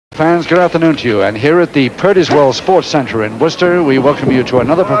fans, good afternoon to you. And here at the Purdy's World Sports Centre in Worcester, we welcome you to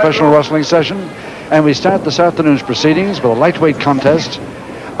another professional wrestling session. And we start this afternoon's proceedings with a lightweight contest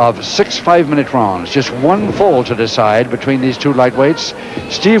of 6 5-minute rounds. Just one fall to decide between these two lightweights.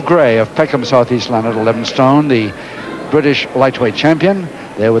 Steve Gray of Peckham, Southeast London, 11 stone, the British lightweight champion.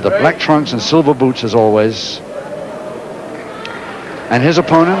 There with the black trunks and silver boots as always. And his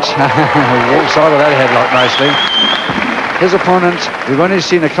opponent walks out of that headlock nicely. His opponent, we've only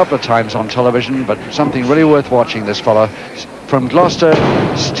seen a couple of times on television, but something really worth watching, this fella. From Gloucester,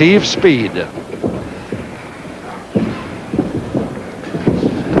 Steve Speed.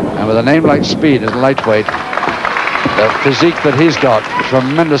 And with a name like Speed as a lightweight, the physique that he's got,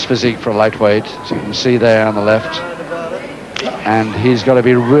 tremendous physique for a lightweight, as you can see there on the left. And he's got to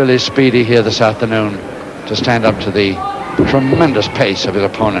be really speedy here this afternoon to stand up to the tremendous pace of his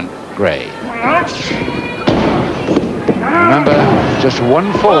opponent, Gray. Remember, just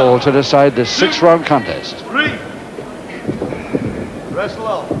one fall to decide this 6-round contest. 3. Rest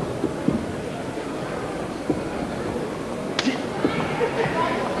low.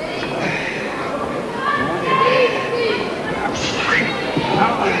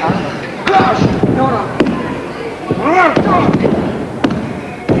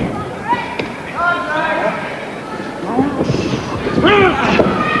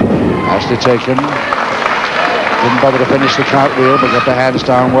 Nicely taken. Didn't bother to finish the cartwheel, but got the hands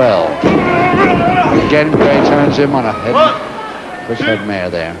down well. Again, Gray turns him on a quick head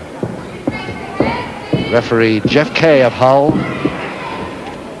mare there. Referee Jeff Kay of Hull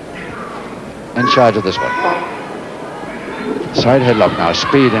in charge of this one. Side headlock now,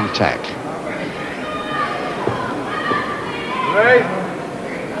 Speed and attack.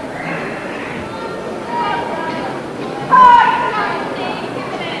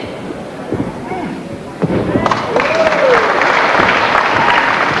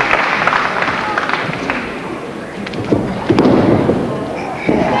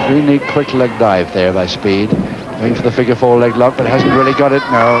 Really neat quick leg dive there by Speed. Going for the figure 4 leg lock, but hasn't really got it.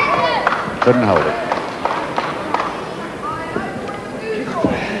 No, couldn't hold it.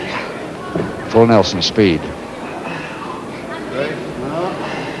 Full Nelson, Speed. You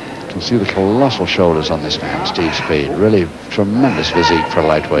can see the colossal shoulders on this man, Steve Speed. Really tremendous physique for a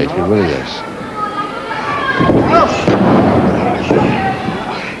lightweight. He really is.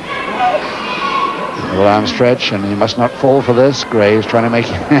 Little arm stretch, and he must not fall for this. Gray's trying to make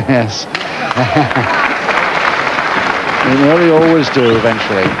yes. They nearly always do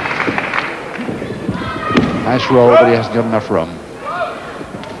eventually. Nice roll, but he hasn't got enough room.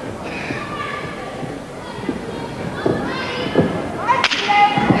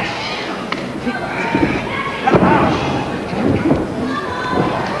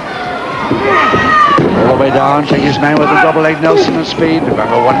 All the way down, take his man with a double leg Nelson and Speed.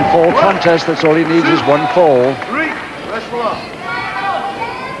 Remember, 1-fall contest, that's all he needs is 1 fall. 3. Rest low.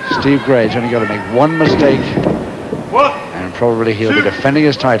 Steve Gray's only got to make one mistake, and probably he'll be defending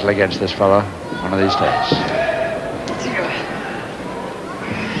his title against this fella one of these days.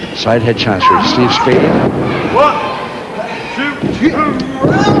 Side head chancery, Steve Speed. 1, 2, 3.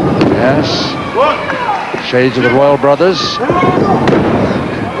 Yes. Shades of the Royal Brothers. 1,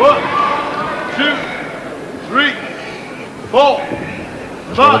 2, 3, 4,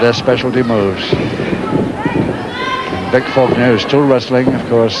 5. One of their specialty moves. And Vic Faulkner, who's still wrestling, of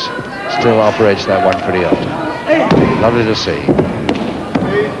course, still operates that one pretty often. Lovely to see.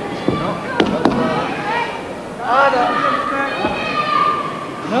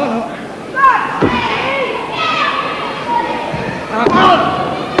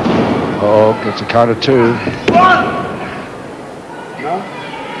 Oh, gets a count of 2.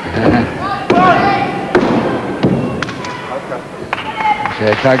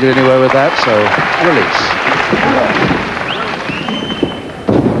 Okay, can't get anywhere with that, so release.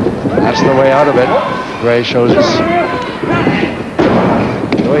 That's the way out of it. Gray shows us.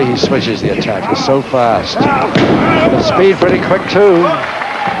 The way he switches the attack is so fast. But Speed pretty quick too.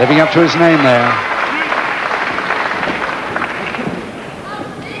 Living up to his name there.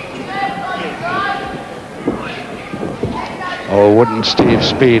 Oh, wouldn't Steve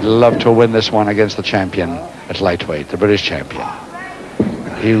Speed love to win this one against the champion at lightweight, the British champion?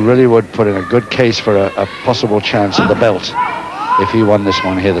 He really would put in a good case for a possible chance at the belt if he won this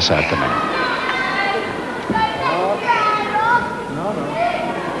one here this afternoon.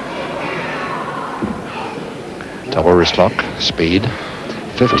 Double wrist lock, Speed.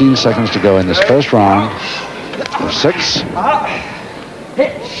 15 seconds to go in this first round of 6.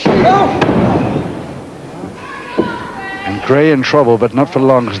 And Gray in trouble, but not for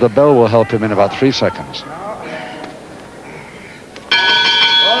long, because the bell will help him in about 3 seconds.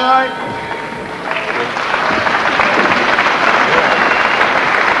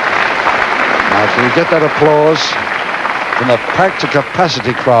 You get that applause from the packed to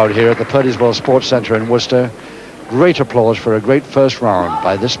capacity crowd here at the Purdy's-Wells Sports Centre in Worcester. Great applause for a great first round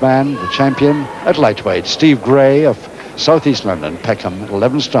by this man, the champion at lightweight, Steve Gray of Southeast London, Peckham,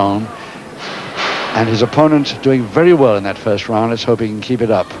 11 stone. And his opponent doing very well in that first round. Let's hope he can keep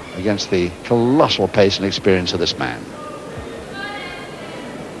it up against the colossal pace and experience of this man.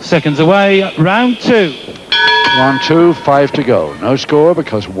 Seconds away, round 2. Round 2, 5 to go. No score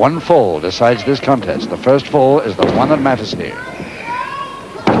because one fall decides this contest. The first fall is the one that matters here.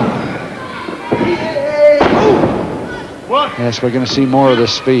 Yes, we're going to see more of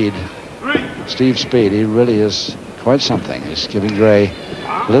this speed. Steve Speed, he really is quite something. He's giving Gray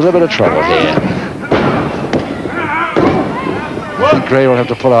a little bit of trouble here. I think Gray will have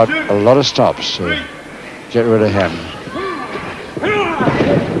to pull out a lot of stops to get rid of him.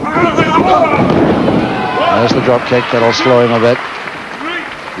 There's the drop kick. That'll slow him a bit.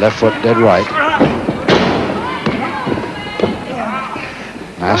 Left foot dead right.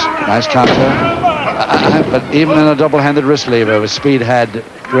 Nice counter. But even in a double-handed wrist lever with Speed had,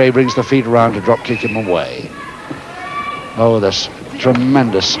 Gray brings the feet around to drop kick him away. Oh, this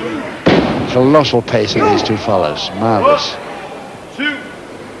tremendous, colossal pace of these two fellas. Marvelous.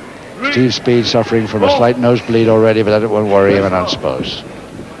 Steve Speed suffering from a slight nosebleed already, but that won't worry him, I don't suppose.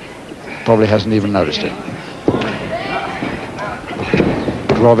 Probably hasn't even noticed it.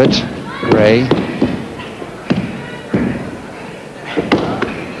 Robert, Gray.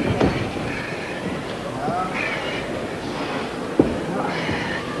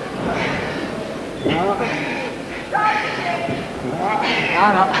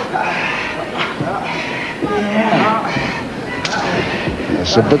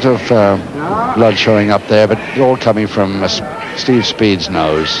 There's a bit of blood showing up there, but all coming from Steve Speed's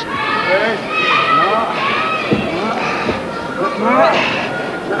nose.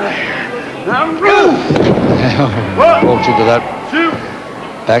 Walked into that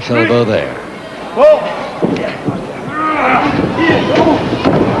back elbow there. 1,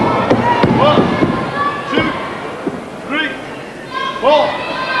 2, 3, 4,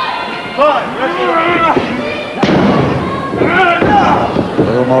 5. A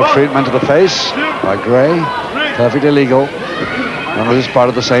little more treatment to the face by Gray. Perfectly legal. None of this part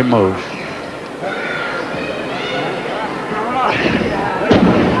of the same move.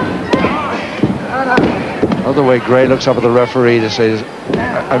 The way Gray looks up at the referee to say,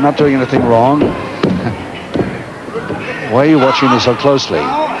 I'm not doing anything wrong. Why are you watching me so closely?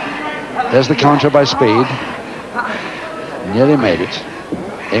 There's the counter by Speed. Nearly made it.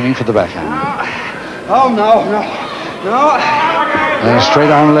 Aiming for the backhand. Oh, no. And a straight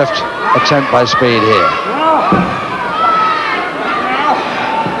arm lift attempt by Speed here.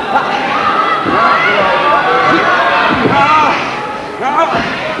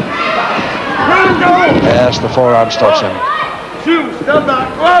 Yes, the forearm stops him. 2, stand back.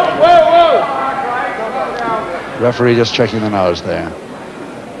 Whoa. Referee just checking the nose there.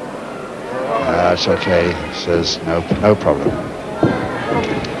 It's okay. Says no problem.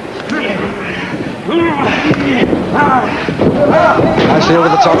 Nicely over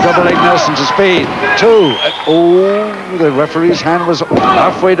the top, double leg Nelson to Speed. 2. Oh, the referee's hand was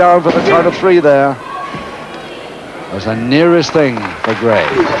halfway down for the count of 3 there. That was the nearest thing for Gray.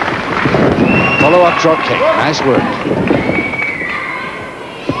 Follow-up drop kick. Nice work.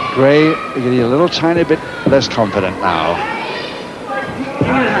 Gray getting a little tiny bit less confident now.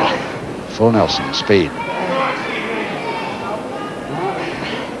 Full Nelson, Speed.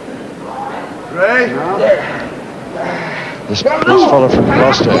 Gray. This fellow from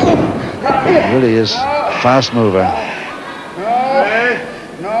Gloucester really is fast mover.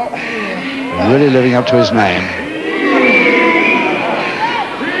 Really living up to his name.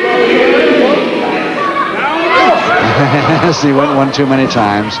 He went one too many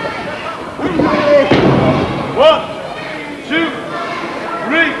times. 1, 2,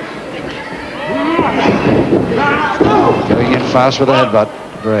 3. Going in fast with a headbutt,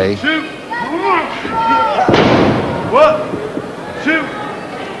 Gray. 2. 1, 2,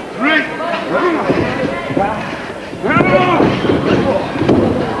 3.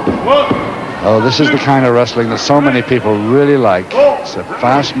 1. Oh, this is the kind of wrestling that so many people really like. It's a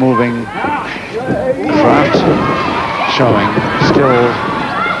fast-moving, craft showing skill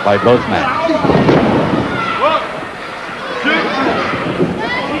by both men. 1, 2.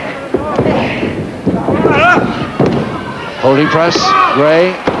 Holding press,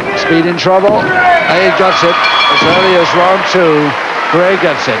 Gray, Speed in trouble. He gets it as early as round 2. Gray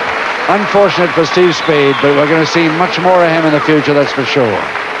gets it. Unfortunate for Steve Speed, but we're going to see much more of him in the future, that's for sure.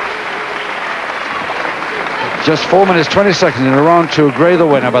 Just 4 minutes, 20 seconds in round 2. Gray the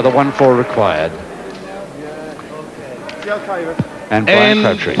winner by the 1-4 required. and Brian In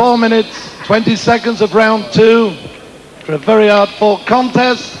Crabtree. 4 minutes, 20 seconds of round 2, for a very hard-fought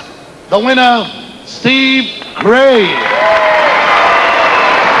contest, the winner, Steve Gray.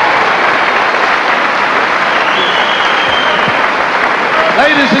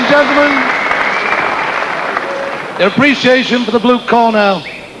 Ladies and gentlemen, your appreciation for the blue corner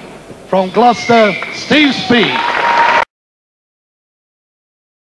from Gloucester, Steve Speed.